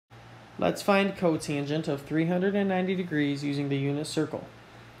Let's find cotangent of 390 degrees using the unit circle.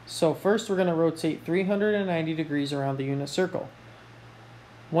 So first we're going to rotate 390 degrees around the unit circle.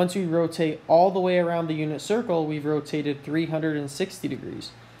 Once we rotate all the way around the unit circle, we've rotated 360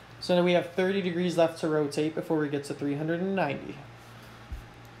 degrees. So now we have 30 degrees left to rotate before we get to 390.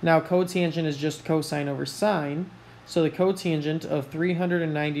 Now cotangent is just cosine over sine, so the cotangent of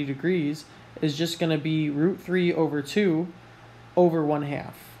 390 degrees is just going to be root 3 over 2 over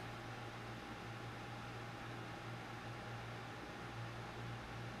 1/2.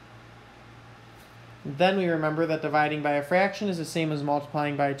 Then we remember that dividing by a fraction is the same as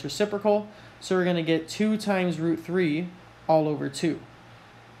multiplying by its reciprocal, so we're going to get 2 times root 3 all over 2.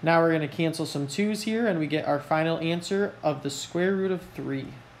 Now we're going to cancel some 2's here, and we get our final answer of the square root of 3.